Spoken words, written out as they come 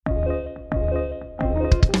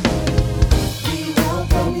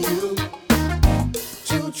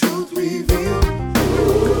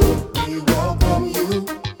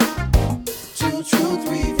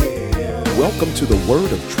Welcome to the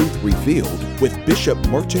Word of Truth Revealed with Bishop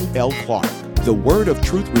Merton L. Clark. The Word of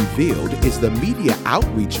Truth Revealed is the media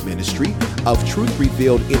outreach ministry of Truth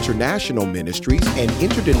Revealed International Ministries and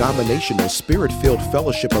Interdenominational Spirit-Filled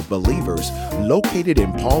Fellowship of Believers located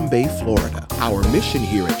in Palm Bay, Florida. Our mission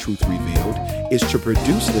here at Truth Revealed is to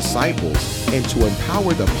produce disciples and to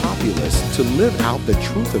empower the populace to live out the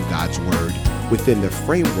truth of God's Word within the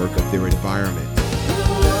framework of their environment.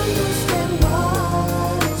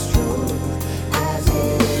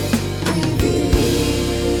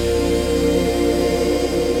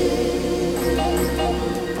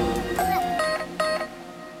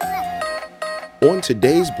 On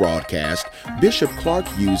today's broadcast, Bishop Clark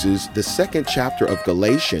uses the second chapter of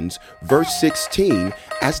Galatians, verse 16,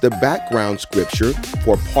 as the background scripture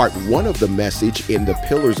for part one of the message in the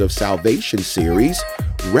Pillars of Salvation series,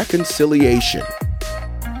 Reconciliation.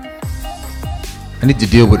 I need to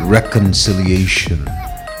deal with reconciliation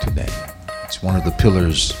today. It's one of the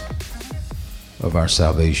pillars of our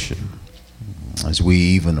salvation. As we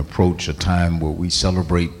even approach a time where we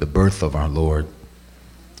celebrate the birth of our Lord,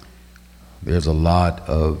 there's a lot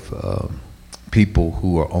of people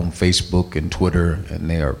who are on Facebook and Twitter, and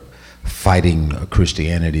they are fighting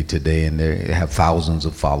Christianity today, and they have thousands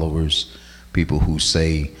of followers. People who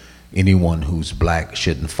say anyone who's black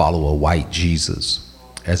shouldn't follow a white Jesus,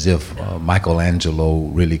 as if Michelangelo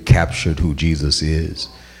really captured who Jesus is.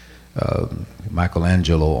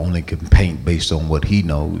 Michelangelo only can paint based on what he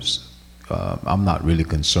knows. I'm not really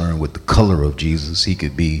concerned with the color of Jesus. He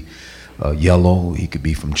could be yellow, he could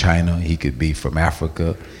be from China, he could be from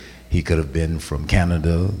Africa, he could have been from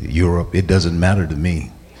Canada, Europe. It doesn't matter to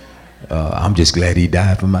me. I'm just glad he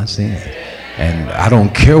died for my sin. And I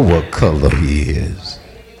don't care what color he is.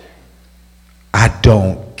 I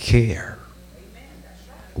don't care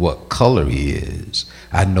what color he is.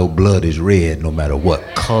 I know blood is red no matter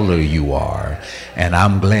what color you are. And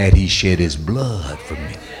I'm glad he shed his blood for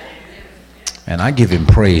me. And I give him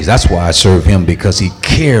praise. That's why I serve him, because he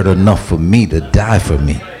cared enough for me to die for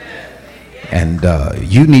me. And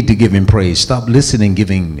you need to give him praise. Stop listening,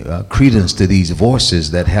 giving credence to these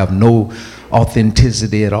voices that have no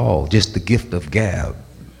authenticity at all, just the gift of gab.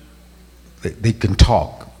 They can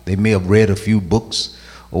talk. They may have read a few books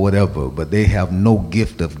or whatever, but they have no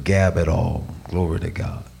gift of gab at all. Glory to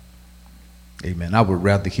God. Amen. I would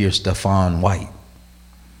rather hear Stefan White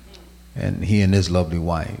and he and his lovely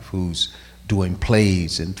wife, who's doing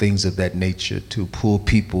plays and things of that nature to pull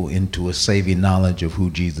people into a saving knowledge of who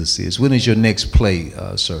Jesus is. When is your next play,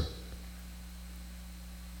 sir?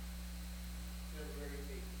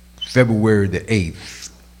 February the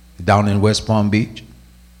 8th. Down in West Palm Beach?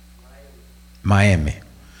 Miami.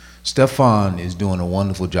 Stefan is doing a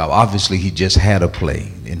wonderful job. Obviously, he just had a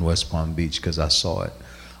play in West Palm Beach because I saw it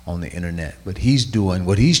on the internet. But he's doing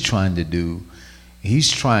what he's trying to do. He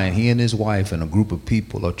and his wife and a group of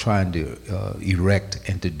people are trying to erect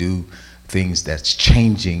and to do things that's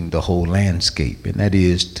changing the whole landscape. And that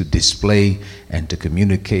is to display and to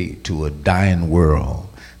communicate to a dying world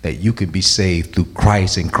that you can be saved through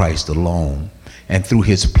Christ and Christ alone. And through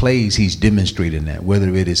his plays, he's demonstrating that,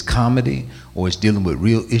 whether it is comedy or it's dealing with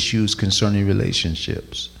real issues concerning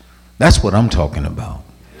relationships. That's what I'm talking about.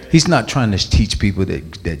 He's not trying to teach people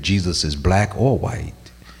that Jesus is black or white,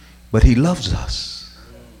 but he loves us.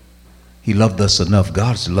 He loved us enough.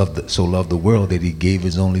 God so loved the world that he gave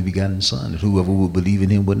his only begotten son, that whoever would believe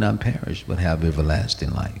in him would not perish but have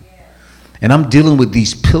everlasting life. And I'm dealing with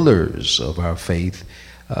these pillars of our faith,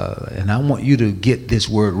 and I want you to get this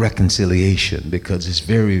word reconciliation, because it's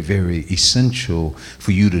very, very essential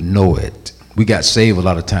for you to know it. We got saved a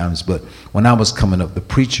lot of times, but when I was coming up, the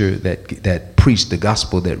preacher that preached the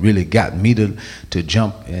gospel that really got me to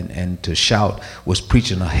jump and to shout was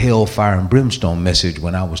preaching a hell, fire, and brimstone message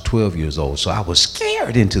when I was 12 years old. So I was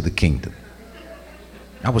scared into the kingdom.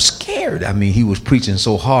 I was scared. I mean, he was preaching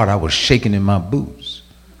so hard, I was shaking in my boots.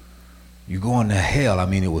 You going to hell. I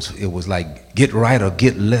mean, it was like get right or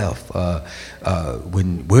get left. Where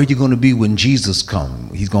are you going to be when Jesus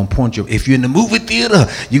comes? He's going to point you. If you're in the movie theater,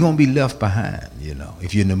 you're going to be left behind,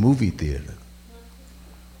 if you're in the movie theater.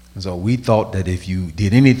 And so we thought that if you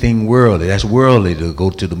did anything worldly, that's worldly, to go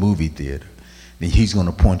to the movie theater, then he's going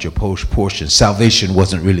to point your portion. Salvation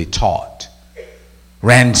wasn't really taught.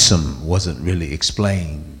 Ransom wasn't really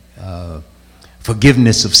explained.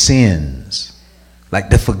 Forgiveness of sins. Like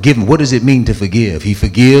the forgiveness, what does it mean to forgive? He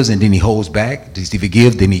forgives and then he holds back. Does he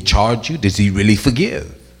forgive, then he charge you? Does he really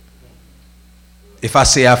forgive? If I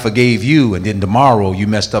say I forgave you and then tomorrow you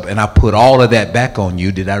messed up and I put all of that back on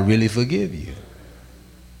you, did I really forgive you?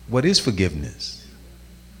 What is forgiveness?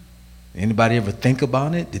 Anybody ever think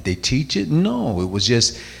about it? Did they teach it? No, it was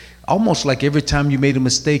just almost like every time you made a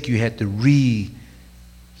mistake, you had to re-salvate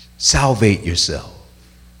yourself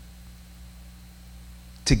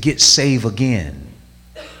to get saved again.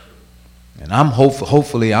 And I'm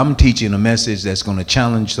hopefully I'm teaching a message that's going to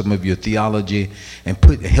challenge some of your theology and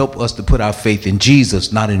help us to put our faith in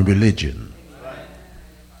Jesus, not in religion.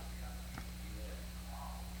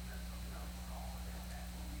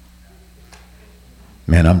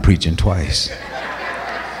 Man, I'm preaching twice.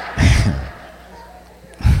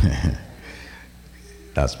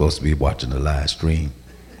 Not supposed to be watching the live stream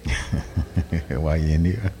while you're in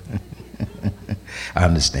here. I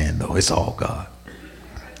understand, though. It's all God.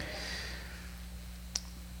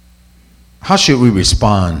 How should we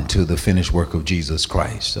respond to the finished work of Jesus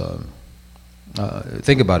Christ?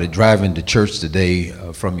 Think about it. Driving to church today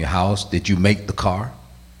from your house, did you make the car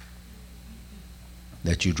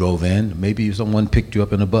that you drove in? Maybe someone picked you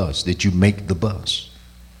up in a bus. Did you make the bus?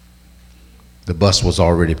 The bus was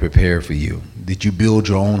already prepared for you. Did you build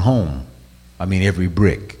your own home? I mean, every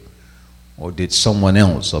brick. Or did someone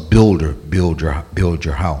else, a builder, build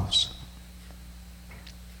your house?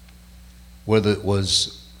 Whether it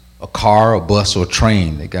was a car, a bus, or a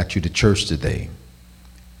train that got you to church today,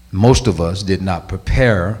 most of us did not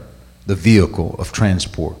prepare the vehicle of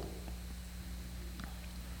transport.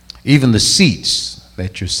 Even the seats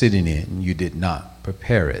that you're sitting in, you did not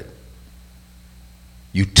prepare it.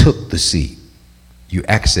 You took the seat. You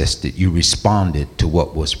accessed it. You responded to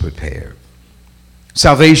what was prepared.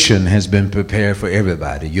 Salvation has been prepared for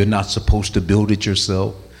everybody. You're not supposed to build it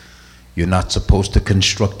yourself. You're not supposed to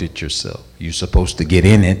construct it yourself. You're supposed to get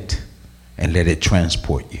in it and let it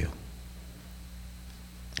transport you.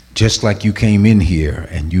 Just like you came in here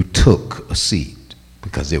and you took a seat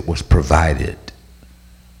because it was provided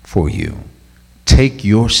for you. Take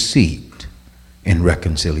your seat in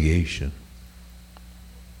reconciliation.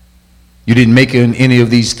 You didn't make any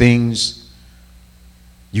of these things.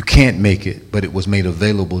 You can't make it, but it was made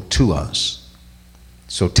available to us.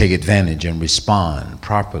 So take advantage and respond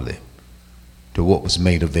properly to what was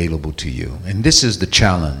made available to you. And this is the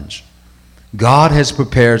challenge. God has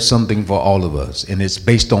prepared something for all of us, and it's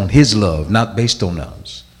based on His love, not based on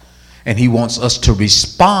us. And He wants us to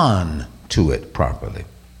respond to it properly.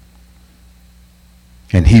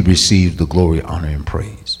 And He received the glory, honor, and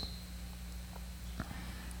praise.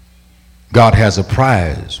 God has a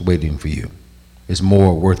prize waiting for you. It's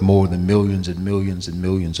worth more than millions and millions and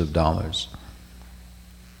millions of dollars.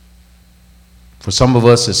 For some of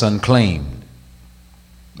us, it's unclaimed.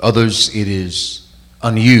 Others, it is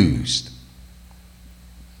unused.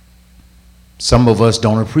 Some of us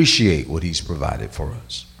don't appreciate what He's provided for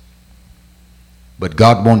us. But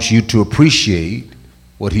God wants you to appreciate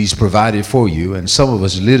what He's provided for you, and some of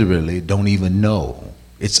us literally don't even know.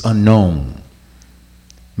 It's unknown.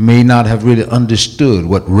 May not have really understood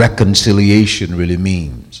what reconciliation really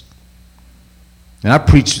means. And I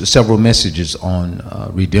preached several messages on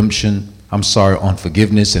on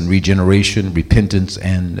forgiveness and regeneration, repentance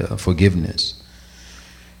and forgiveness.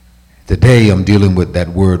 Today I'm dealing with that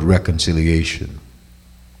word reconciliation.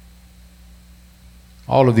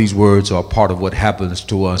 All of these words are part of what happens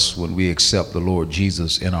to us when we accept the Lord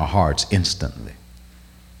Jesus in our hearts instantly.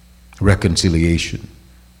 Reconciliation.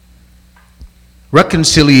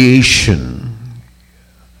 Reconciliation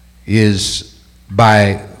is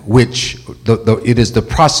by which it is the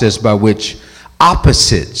process by which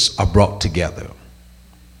opposites are brought together.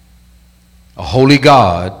 A holy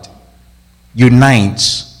God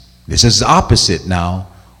unites, this is the opposite now,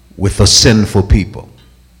 with a sinful people.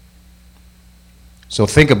 So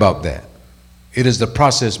think about that. It is the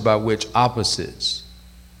process by which opposites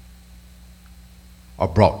are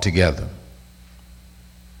brought together.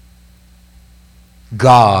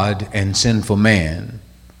 God and sinful man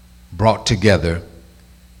brought together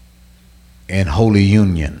in holy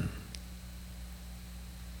union.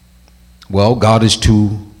 Well, God is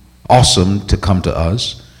too awesome to come to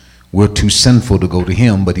us. We're too sinful to go to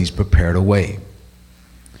Him, but He's prepared a way.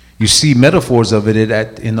 You see metaphors of it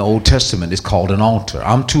in the Old Testament. It's called an altar.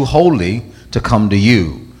 I'm too holy to come to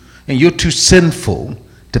you, and you're too sinful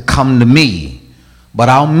to come to me, but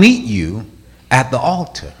I'll meet you at the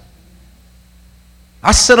altar.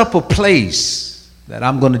 I set up a place that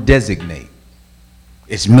I'm going to designate.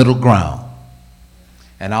 It's middle ground.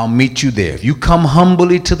 And I'll meet you there. If you come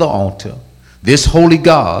humbly to the altar, this holy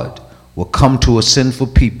God will come to a sinful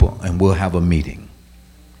people and we'll have a meeting.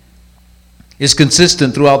 It's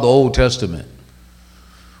consistent throughout the Old Testament.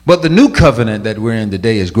 But the new covenant that we're in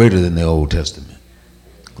today is greater than the Old Testament.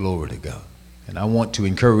 Glory to God. And I want to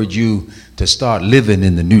encourage you to start living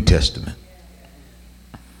in the New Testament.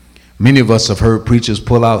 Many of us have heard preachers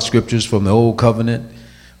pull out scriptures from the Old Covenant,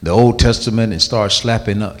 the Old Testament and start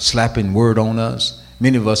slapping word on us.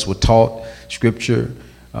 Many of us were taught scripture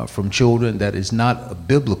from children that is not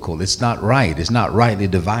biblical. It's not right. It's not rightly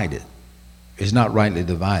divided. It's not rightly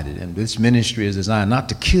divided. And this ministry is designed not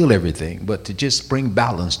to kill everything, but to just bring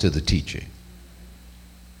balance to the teaching.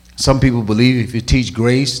 Some people believe if you teach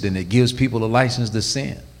grace, then it gives people a license to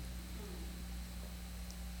sin.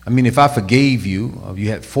 I mean, if I forgave you, you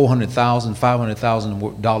had $400,000,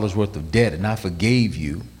 $500,000 worth of debt, and I forgave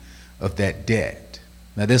you of that debt.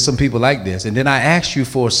 Now, there's some people like this, and then I ask you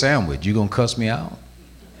for a sandwich. You gonna cuss me out?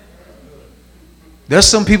 There's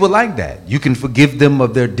some people like that. You can forgive them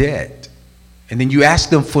of their debt, and then you ask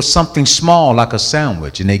them for something small like a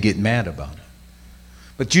sandwich, and they get mad about it.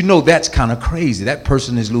 But you know that's kind of crazy. That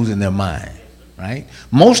person is losing their mind. Right?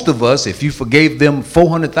 Most of us, if you forgave them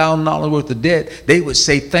 $400,000 worth of debt, they would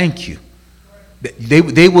say thank you.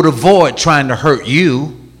 They would avoid trying to hurt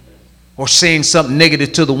you or saying something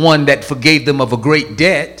negative to the one that forgave them of a great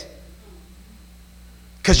debt,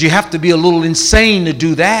 because you have to be a little insane to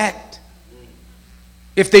do that.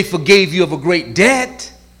 If they forgave you of a great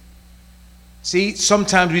debt, see,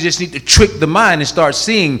 sometimes we just need to trick the mind and start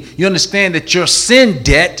seeing. You understand that your sin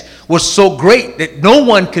debt was so great that no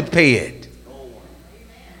one could pay it.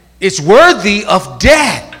 It's worthy of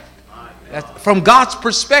death from God's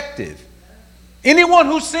perspective. Anyone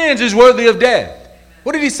who sins is worthy of death.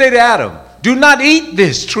 What did he say to Adam? Do not eat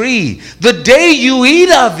this tree. The day you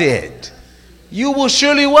eat of it, you will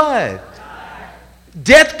surely what?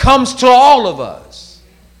 Death comes to all of us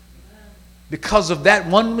because of that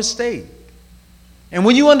one mistake. And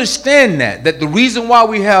when you understand that the reason why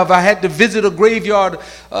I had to visit a graveyard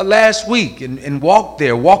last week and walk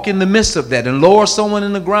in the midst of that and lower someone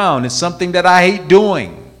in the ground is something that I hate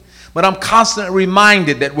doing. But I'm constantly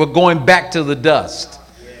reminded that we're going back to the dust.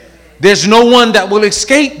 There's no one that will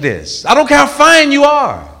escape this. I don't care how fine you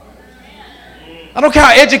are. I don't care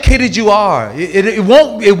how educated you are. It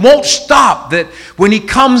won't stop that when he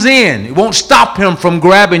comes in. It won't stop him from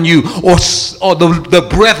grabbing you or the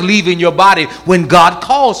breath leaving your body when God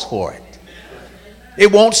calls for it.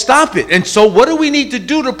 It won't stop it. And so what do we need to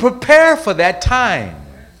do to prepare for that time?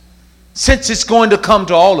 Since it's going to come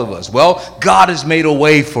to all of us. Well, God has made a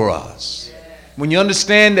way for us. When you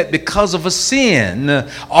understand that because of a sin,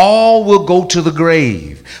 all will go to the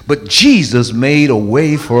grave. But Jesus made a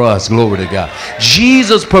way for us. Glory to God.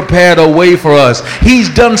 Jesus prepared a way for us. He's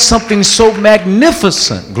done something so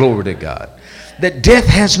magnificent. Glory to God. That death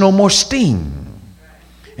has no more sting.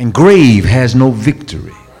 And grave has no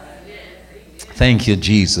victory. Thank you,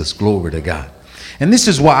 Jesus. Glory to God. And this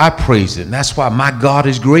is why I praise it. And that's why my God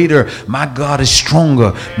is greater. My God is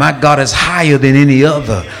stronger. My God is higher than any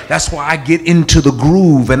other. That's why I get into the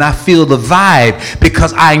groove and I feel the vibe,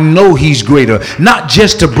 because I know he's greater. Not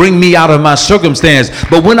just to bring me out of my circumstance,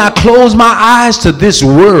 but when I close my eyes to this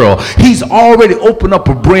world, he's already opened up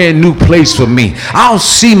a brand new place for me. I'll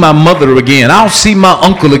see my mother again. I'll see my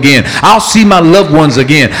uncle again. I'll see my loved ones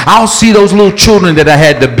again. I'll see those little children that I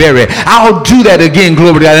had to bury. I'll do that again,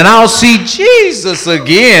 glory to God. And I'll see Jesus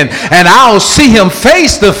again, and I'll see him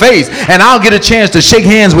face to face, and I'll get a chance to shake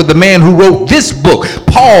hands with the man who wrote this book,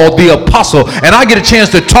 Paul the apostle, and I get a chance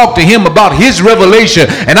to talk to him about his revelation,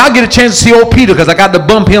 and I'll get a chance to see old Peter, because I got to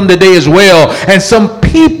bump him today as well, and some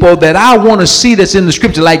people that I want to see that's in the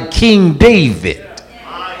scripture, like King David.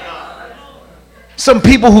 Some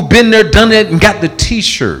people who've been there, done it, and got the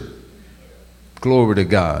t-shirt. Glory to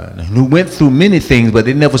God. And who went through many things, but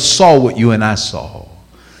they never saw what you and I saw.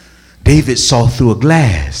 David saw through a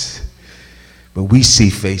glass, but we see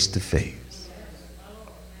face to face.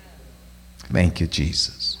 Thank you,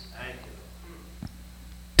 Jesus.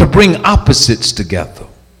 To bring opposites together.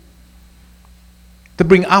 To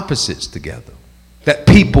bring opposites together. That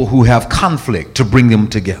people who have conflict, to bring them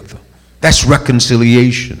together. That's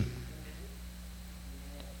reconciliation.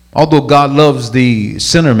 Although God loves the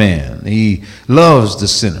sinner man, he loves the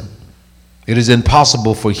sinner. It is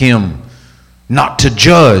impossible for him not to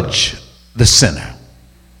judge the sinner.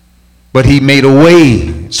 But he made a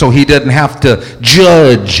way so he doesn't have to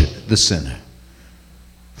judge the sinner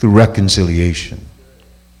through reconciliation.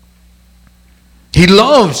 He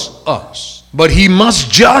loves us, but he must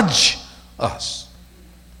judge us.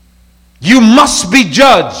 You must be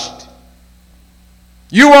judged.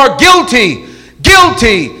 You are guilty,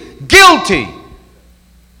 guilty, guilty.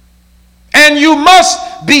 And you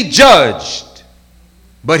must be judged.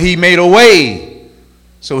 But he made a way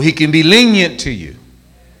so he can be lenient to you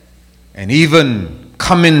and even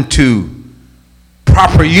come into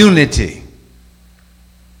proper unity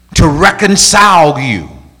to reconcile you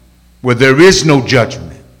where there is no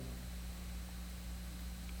judgment.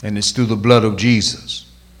 And it's through the blood of Jesus.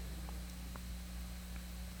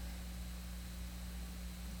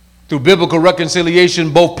 Through biblical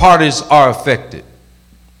reconciliation, both parties are affected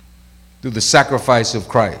through the sacrifice of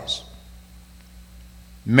Christ.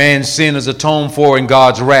 Man's sin is atoned for and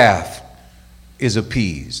God's wrath is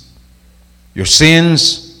appeased. Your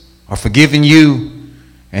sins are forgiven you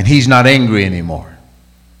and he's not angry anymore.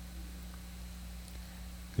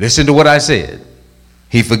 Listen to what I said.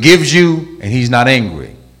 He forgives you and he's not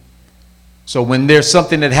angry. So when there's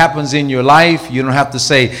something that happens in your life, you don't have to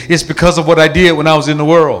say, it's because of what I did when I was in the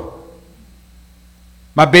world.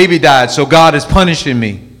 My baby died, so God is punishing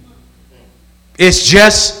me. It's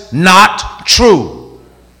just not true.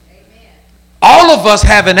 All of us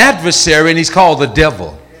have an adversary, and he's called the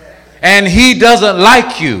devil. And he doesn't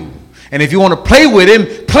like you. And if you want to play with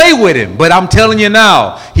him, play with him. But I'm telling you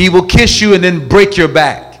now, he will kiss you and then break your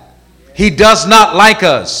back. He does not like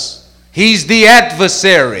us. He's the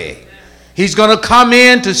adversary. He's going to come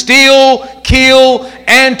in to steal, kill,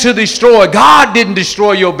 and to destroy. God didn't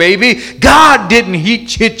destroy your baby. God didn't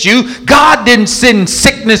hit you. God didn't send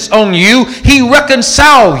sickness on you. He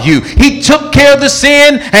reconciled you. He took care of the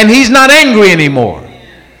sin, and he's not angry anymore.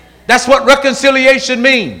 That's what reconciliation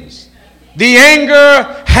means. The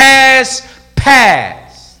anger has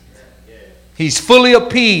passed. He's fully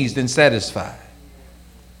appeased and satisfied.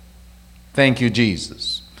 Thank you,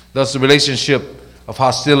 Jesus. Thus the relationship of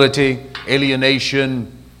hostility,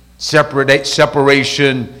 alienation,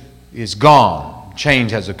 separation is gone.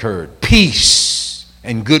 Change has occurred. Peace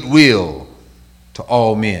and goodwill to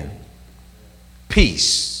all men.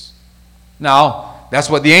 Peace. Now, that's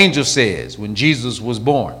what the angel says when Jesus was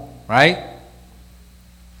born, right?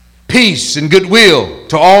 Peace and goodwill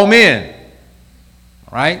to all men,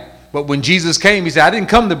 right? But when Jesus came, he said, I didn't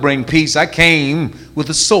come to bring peace. I came with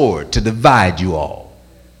a sword to divide you all.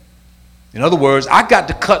 In other words, I got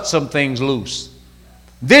to cut some things loose.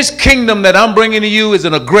 This kingdom that I'm bringing to you is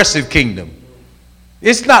an aggressive kingdom.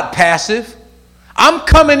 It's not passive. I'm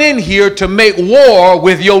coming in here to make war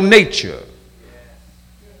with your nature.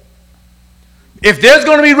 If there's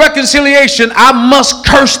going to be reconciliation, I must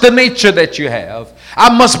curse the nature that you have.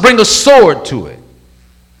 I must bring a sword to it.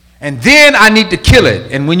 And then I need to kill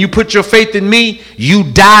it. And when you put your faith in me, you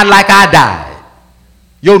die like I died.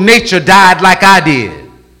 Your nature died like I did.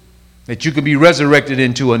 That you can be resurrected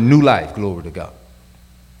into a new life. Glory to God.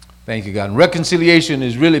 Thank you, God. And reconciliation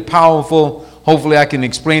is really powerful. Hopefully I can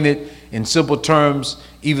explain it in simple terms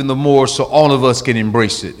even the more so all of us can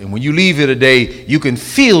embrace it. And when you leave here today, you can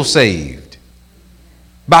feel saved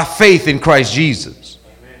by faith in Christ Jesus.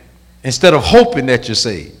 Amen. Instead of hoping that you're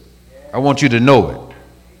saved. I want you to know it.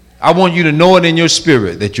 I want you to know it in your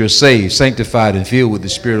spirit that you're saved, sanctified, and filled with the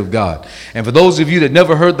Spirit of God. And for those of you that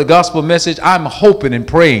never heard the gospel message, I'm hoping and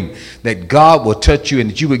praying that God will touch you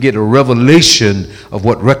and that you will get a revelation of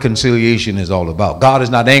what reconciliation is all about. God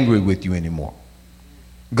is not angry with you anymore.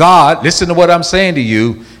 God, listen to what I'm saying to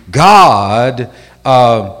you. God,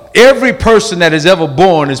 every person that is ever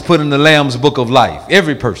born is put in the Lamb's book of life.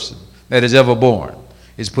 Every person that is ever born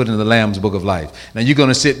is put in the Lamb's book of life. Now you're going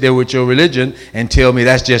to sit there with your religion and tell me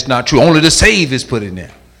that's just not true. Only the saved is put in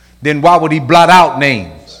there. Then why would he blot out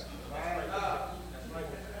names?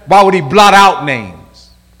 Why would he blot out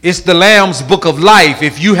names? It's the Lamb's book of life.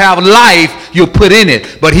 If you have life, you're put in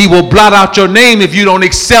it. But he will blot out your name if you don't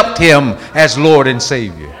accept him as Lord and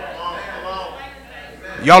Savior.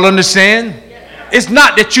 Y'all understand? It's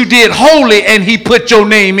not that you did holy and he put your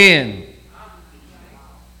name in.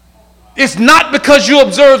 It's not because you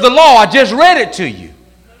observe the law. I just read it to you.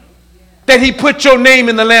 That he put your name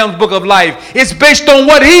in the Lamb's book of life. It's based on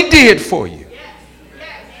what he did for you.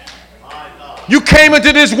 You came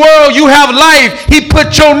into this world. You have life. He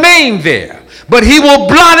put your name there. But he will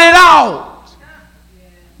blot it out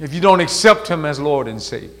if you don't accept him as Lord and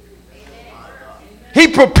Savior. He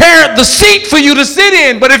prepared the seat for you to sit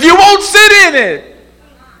in. But if you won't sit in it,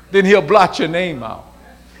 then he'll blot your name out.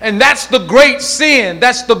 And that's the great sin.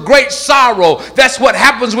 That's the great sorrow. That's what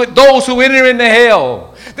happens with those who enter into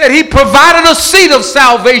hell. That he provided a seat of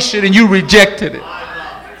salvation and you rejected it.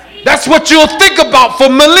 That's what you'll think about for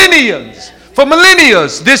millenniums. For millennia,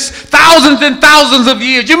 this thousands and thousands of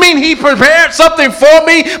years. You mean he prepared something for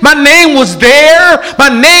me? My name was there. My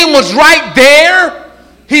name was right there.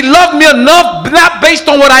 He loved me enough, not based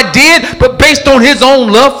on what I did, but based on his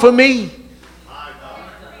own love for me.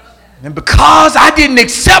 And because I didn't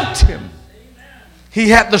accept him, he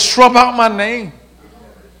had to scrub out my name.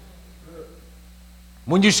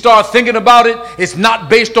 When you start thinking about it, it's not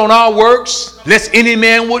based on our works, lest any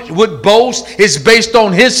man would boast. It's based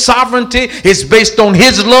on his sovereignty. It's based on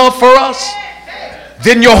his love for us.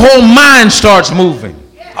 Then your whole mind starts moving.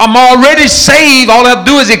 I'm already saved. All I have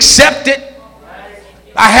to do is accept it.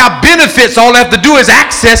 I have benefits. All I have to do is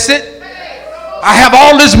access it. I have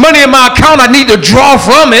all this money in my account. I need to draw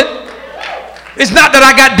from it. It's not that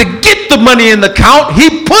I got to get the money in the account.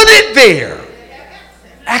 He put it there.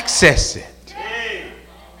 Access it.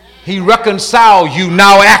 He reconciled you.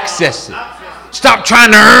 Now access it. Stop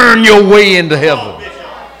trying to earn your way into heaven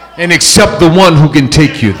and accept the one who can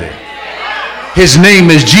take you there. His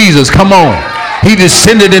name is Jesus. Come on. He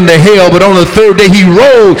descended into hell, but on the third day he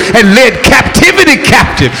rose and led captivity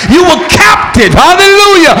captive. You were captive.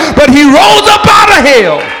 Hallelujah. But he rose up out of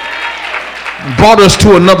hell and brought us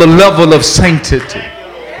to another level of sanctity.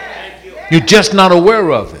 You're just not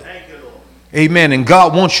aware of it. Amen. And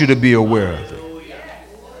God wants you to be aware of it.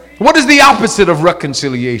 What is the opposite of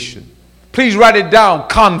reconciliation? Please write it down.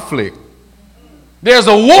 Conflict. There's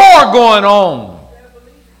a war going on.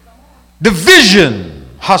 Division,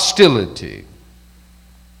 hostility.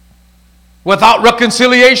 Without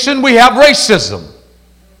reconciliation, we have racism.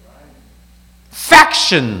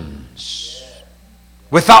 Factions.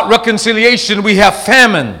 Without reconciliation, we have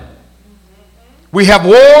famine. We have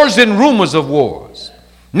wars and rumors of wars.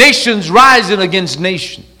 Nations rising against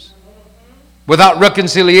nations. Without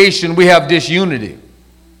reconciliation, we have disunity.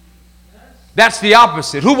 That's the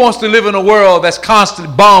opposite. Who wants to live in a world that's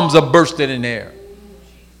constant bombs are bursting in the air?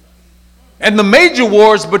 And the major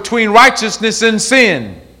wars between righteousness and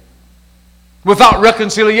sin. Without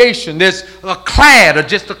reconciliation, there's a clad or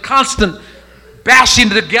just a constant bashing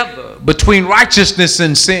together between righteousness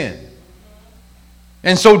and sin.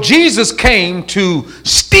 And so Jesus came to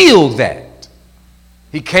steal that.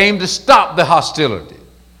 He came to stop the hostility.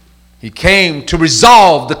 He came to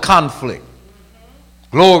resolve the conflict.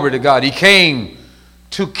 Glory to God. He came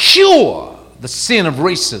to cure the sin of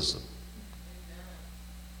racism.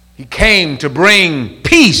 He came to bring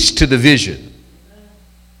peace to division.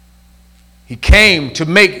 He came to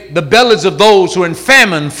make the bellies of those who are in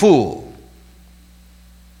famine full.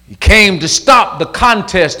 He came to stop the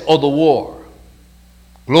contest or the war.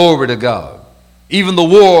 Glory to God. Even the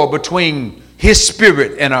war between his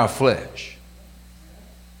spirit and our flesh.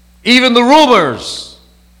 Even the rumors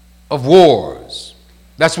of wars.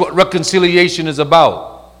 That's what reconciliation is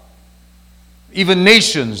about. Even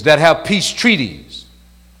nations that have peace treaties.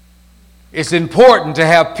 It's important to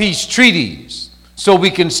have peace treaties so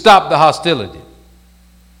we can stop the hostility.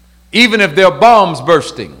 Even if there are bombs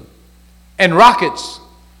bursting and rockets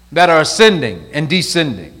that are ascending and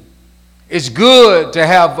descending, it's good to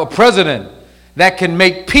have a president that can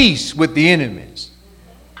make peace with the enemies,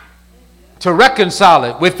 to reconcile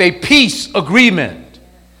it with a peace agreement.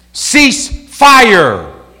 Cease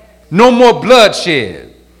fire. No more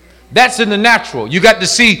bloodshed. That's in the natural. You got to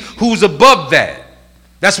see who's above that.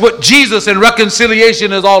 That's what Jesus and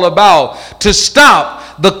reconciliation is all about, to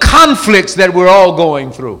stop the conflicts that we're all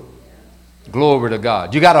going through. Glory to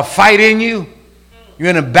God. You got a fight in you. You're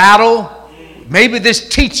in a battle. Maybe this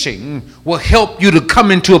teaching will help you to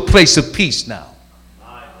come into a place of peace now.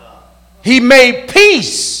 He made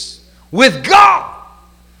peace with God.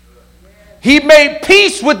 He made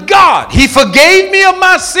peace with God. He forgave me of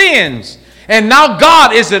my sins. And now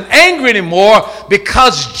God isn't angry anymore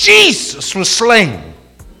because Jesus was slain.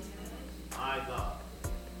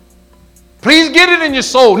 Please get it in your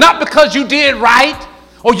soul. Not because you did right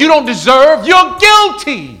or you don't deserve. You're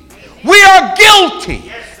guilty. We are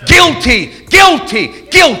guilty. Guilty, guilty,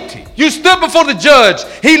 guilty. You stood before the judge.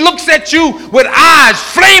 He looks at you with eyes,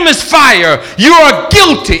 flame as fire. You are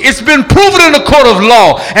guilty. It's been proven in the court of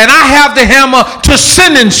law. And I have the hammer to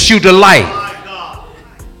sentence you to life.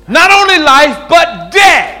 Not only life, but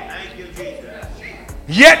death.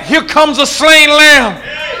 Yet here comes a slain lamb.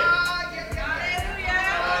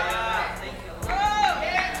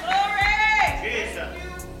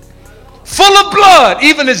 Full of blood.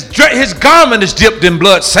 Even his garment is dipped in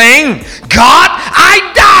blood, saying, God, I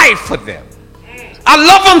died for them. I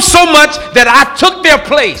love them so much that I took their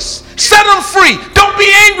place. Set them free. Don't be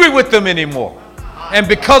angry with them anymore. And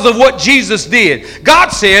because of what Jesus did, God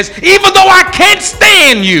says, even though I can't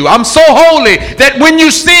stand you, I'm so holy that when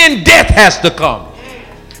you sin, death has to come.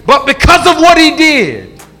 But because of what he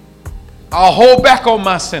did, I'll hold back on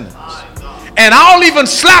my sentence. And I'll even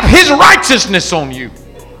slap his righteousness on you.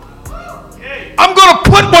 I'm going to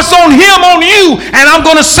put what's on him on you, and I'm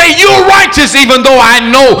going to say you're righteous even though I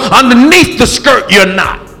know underneath the skirt you're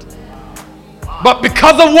not. But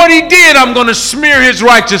because of what he did, I'm going to smear his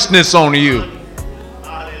righteousness on you.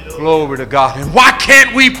 Glory to God. And why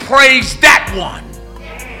can't we praise that one?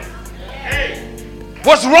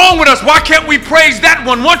 What's wrong with us? Why can't we praise that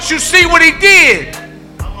one once you see what he did?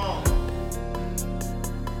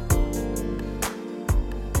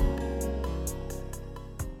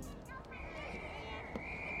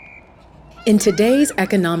 In today's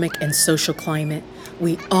economic and social climate,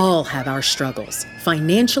 we all have our struggles,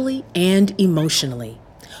 financially and emotionally.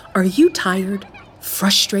 Are you tired?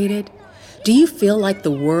 Frustrated? Do you feel like the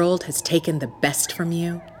world has taken the best from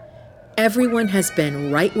you? Everyone has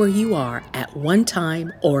been right where you are at one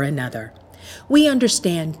time or another. We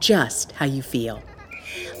understand just how you feel.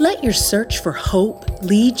 Let your search for hope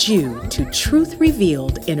lead you to Truth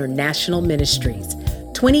Revealed International Ministries,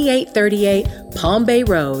 2838 Palm Bay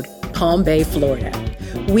Road, Palm Bay, Florida.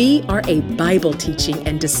 We are a Bible teaching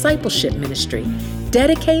and discipleship ministry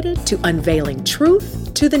dedicated to unveiling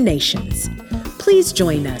truth to the nations. Please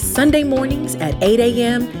join us Sunday mornings at 8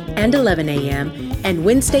 a.m. and 11 a.m. and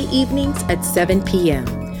Wednesday evenings at 7 p.m.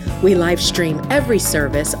 We live stream every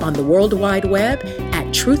service on the World Wide Web at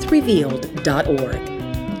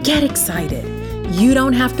truthrevealed.org. Get excited. You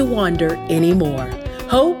don't have to wander anymore.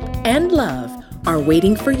 Hope and love are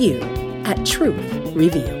waiting for you at Truth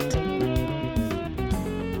Revealed.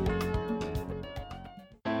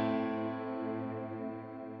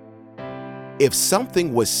 If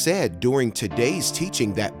something was said during today's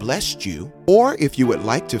teaching that blessed you, or if you would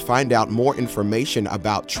like to find out more information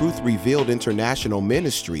about Truth Revealed International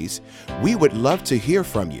Ministries, we would love to hear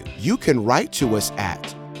from you. You can write to us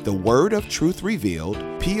at The Word of Truth Revealed,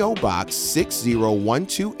 P.O. Box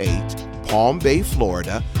 60128, Palm Bay,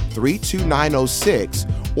 Florida 32906,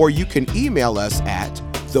 or you can email us at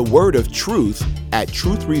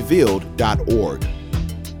thewordoftruth@truthrevealed.org.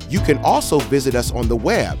 You can also visit us on the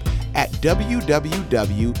web at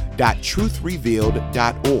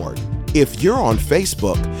www.truthrevealed.org. If you're on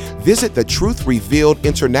Facebook, visit the Truth Revealed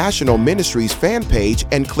International Ministries fan page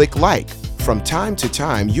and click like. From time to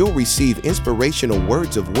time, you'll receive inspirational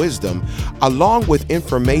words of wisdom along with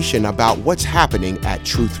information about what's happening at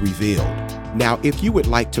Truth Revealed. Now, if you would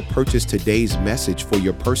like to purchase today's message for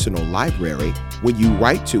your personal library, when you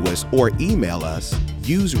write to us or email us,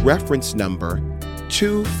 use reference number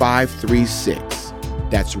 2536.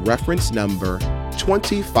 That's reference number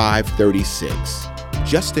 2536.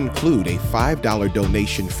 Just include a $5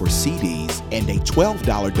 donation for CDs and a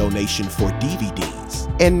 $12 donation for DVDs.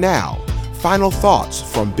 And now, final thoughts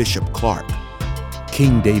from Bishop Clark.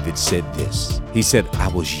 King David said this. He said, I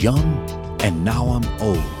was young and now I'm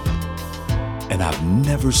old, and I've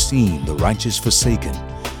never seen the righteous forsaken,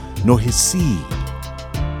 nor his seed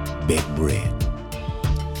beg bread.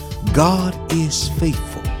 God is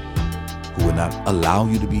faithful, who will not allow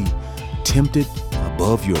you to be tempted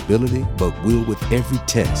above your ability, but will with every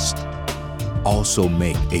test also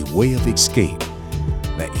make a way of escape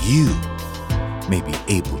that you may be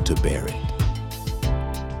able to bear it.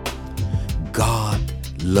 God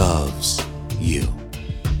loves you,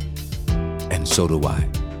 and so do I.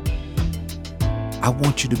 I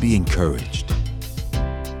want you to be encouraged.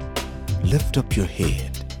 Lift up your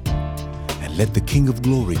head and let the King of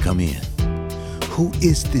Glory come in. Who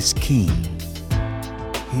is this King?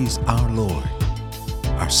 He's our Lord,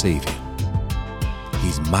 our Savior.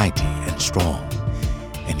 He's mighty and strong,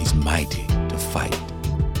 and he's mighty to fight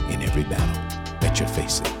in every battle that you're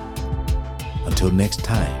facing. Until next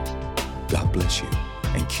time, God bless you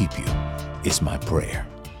and keep you is my prayer.